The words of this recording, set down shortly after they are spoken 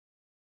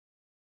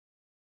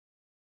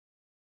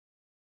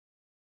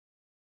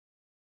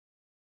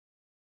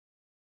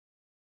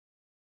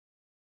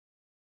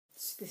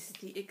this is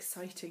the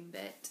exciting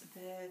bit.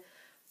 The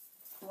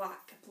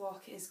black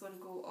block is going to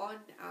go on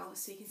now,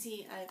 so you can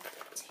see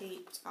I've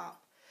taped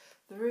up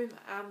the room.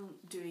 I'm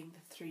doing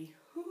the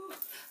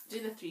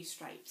three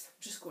stripes.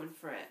 I'm just going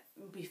for it.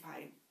 It'll be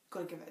fine.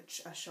 Gotta give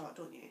it a shot,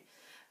 don't you?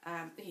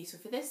 Okay, so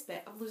for this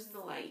bit, I'm losing the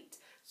light.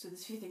 So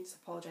there's a few things to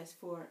apologise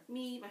for.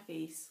 Me, my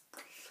face.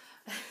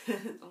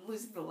 I'm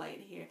losing the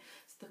light here,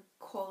 so the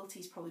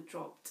quality's probably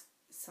dropped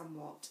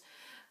somewhat.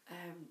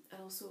 And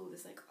also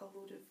there's like a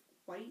load of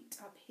white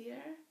up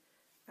here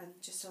and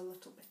just a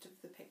little bit of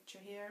the picture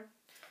here.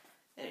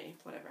 Anyway,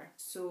 whatever.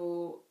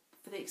 So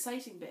for the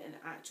exciting bit in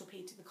actual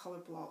painting the colour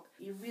block,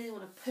 you really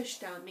want to push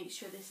down, make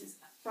sure this is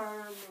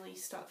firmly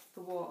stuck to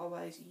the wall,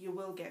 otherwise you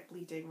will get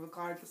bleeding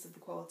regardless of the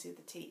quality of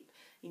the tape.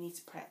 You need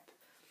to prep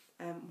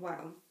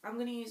well. I'm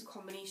going to use a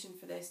combination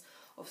for this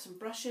of some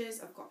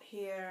brushes. I've got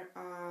here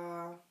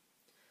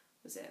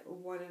was it a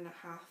 1.5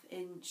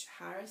 inch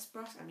Harris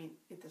brush? I mean,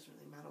 it doesn't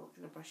really matter what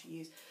kind of brush you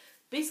use.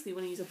 Basically,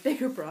 when you use a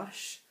bigger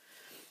brush,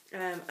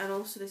 and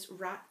also this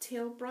rat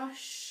tail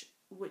brush,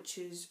 which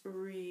is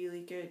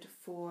really good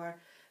for,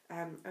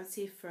 I would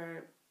say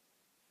for,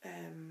 what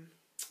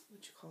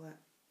do you call it?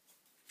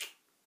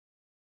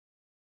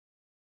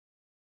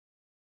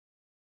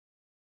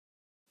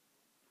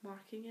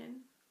 Marking in?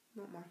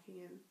 Not marking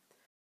in.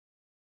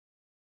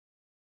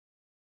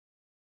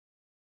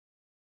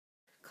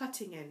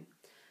 Cutting in.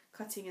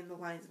 Cutting in the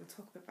lines, and I'll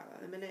talk about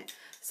that in a minute.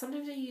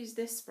 Sometimes I use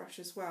this brush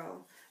as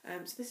well.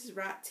 So this is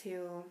Rat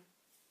Tail.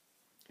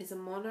 It's a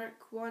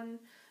Monarch one.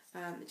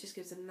 It just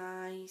gives a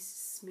nice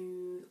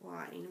smooth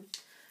line.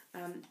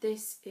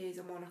 This is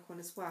a Monarch one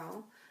as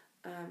well.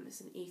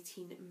 It's an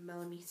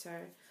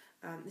 18mm.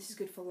 This is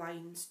good for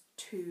lines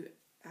too.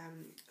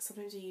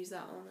 Sometimes I use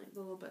that on like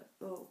the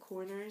little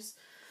corners.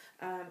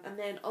 And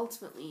then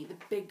ultimately the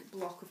big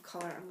block of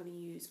colour, I'm going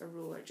to use a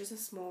roller, just a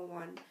small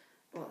one.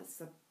 Well,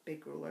 it's a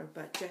big roller,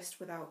 but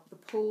just without the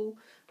pole,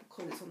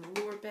 because it's on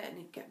the lower bit and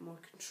you get more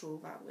control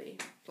that way.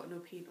 I've got no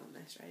paint on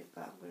this, right,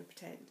 but I'm going to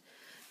pretend.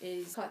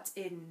 Is cut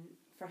in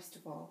first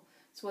of all.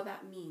 So what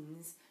that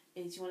means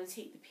is you want to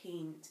take the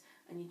paint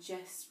and you're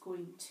just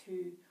going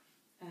to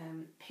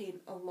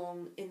paint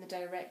along in the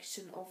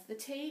direction of the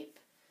tape,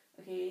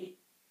 okay?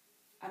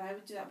 And I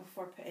would do that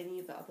before I put any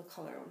of the other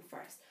colour on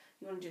first.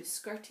 You want to do the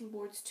skirting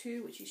boards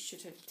too, which you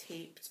should have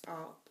taped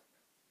up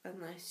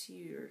unless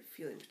you're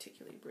feeling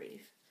particularly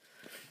brave.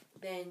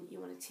 Then you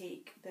want to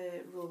take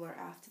the roller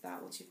after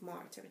that, once you've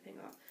marked everything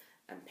up,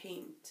 and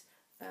paint.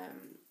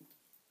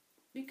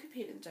 You could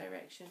paint in the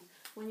direction.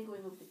 When you're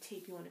going over the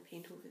tape, you want to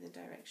paint over the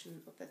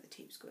direction of that the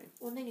tape's going.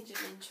 One thing I did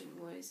mention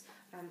was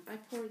I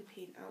pour the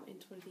paint out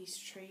into one of these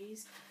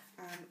trays.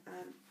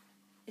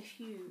 If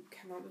you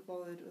cannot be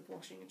bothered with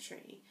washing a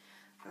tray,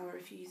 or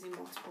if you're using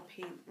multiple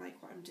paint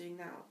like what I'm doing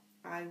now,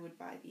 I would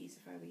buy these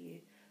if I were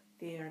you.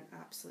 They are an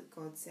absolute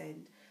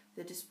godsend.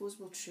 The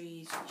disposable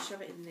trays, you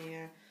shove it in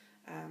there.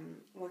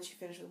 Once you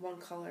finish with one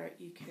colour,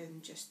 you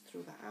can just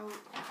throw that out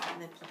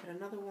and then pop in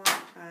another one,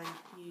 and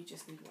you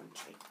just need one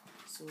tray.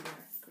 So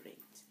they're great.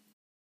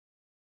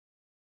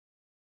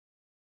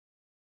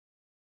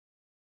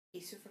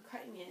 Okay, so for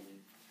cutting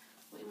in,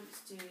 what you want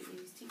to do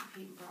is take the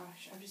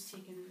paintbrush. I've just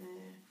taken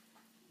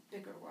the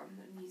bigger one,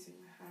 I'm using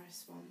the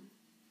Harris one.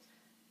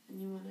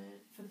 And you want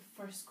to, for the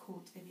first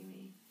coat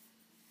anyway,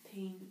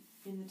 paint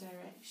in the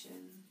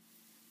direction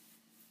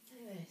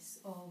like this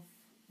of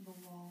the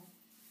wall,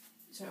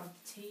 sorry, of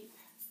the tape.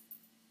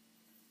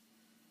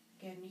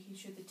 Again, making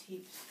sure the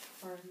tape's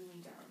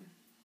firmly down.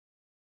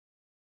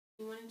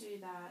 You want to do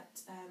that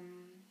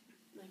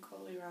like all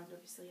the way around,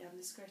 obviously, and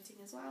the skirting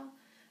as well.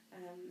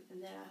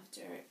 And then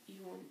after,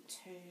 you want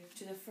to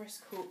do the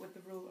first coat with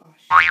the roller.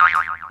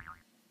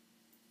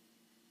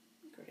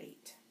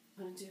 Great.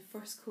 I'm going to do the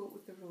first coat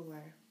with the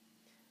roller,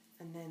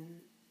 and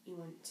then you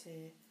want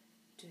to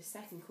do a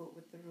second coat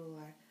with the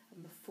roller,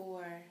 and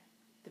before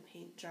the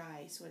paint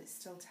dries, so when it's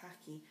still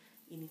tacky,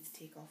 you need to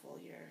take off all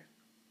your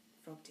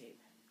frog tape.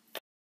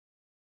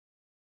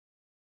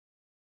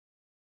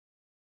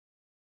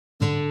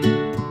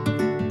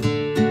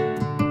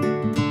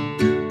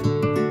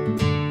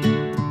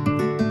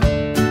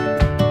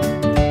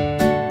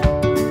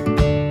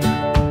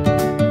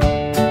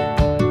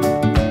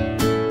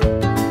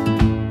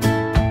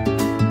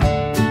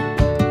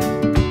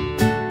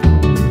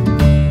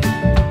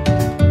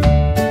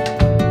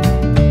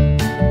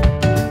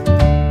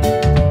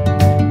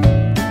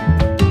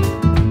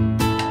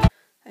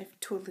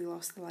 Totally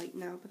lost the light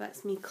now, but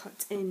that's me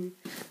cut in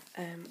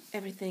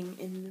everything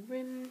in the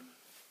room.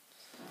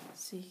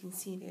 So you can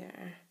see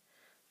there,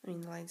 I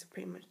mean the lines have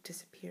pretty much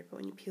disappeared, but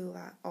when you peel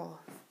that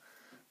off,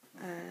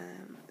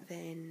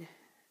 then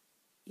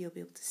you'll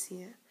be able to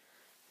see it.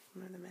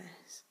 Ignore the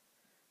mess.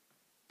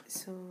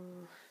 So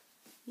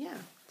yeah,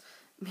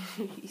 I'm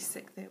really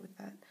sick there with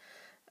that.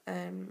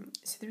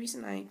 So the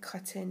reason I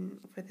cut in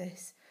for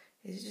this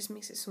is it just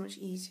makes it so much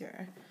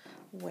easier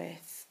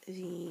with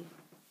the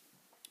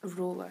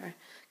roller,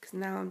 because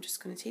now I'm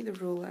just going to take the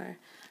roller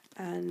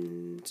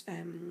and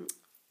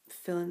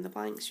fill in the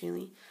blanks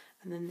really,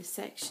 And then the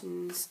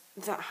sections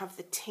that have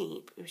the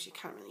tape, which you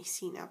can't really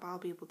see now, but I'll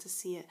be able to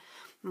see it.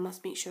 I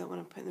must make sure that when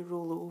I'm putting the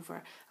roller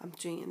over, I'm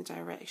doing it in the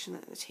direction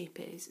that the tape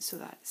is, so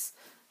that's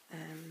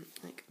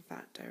like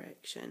that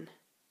direction.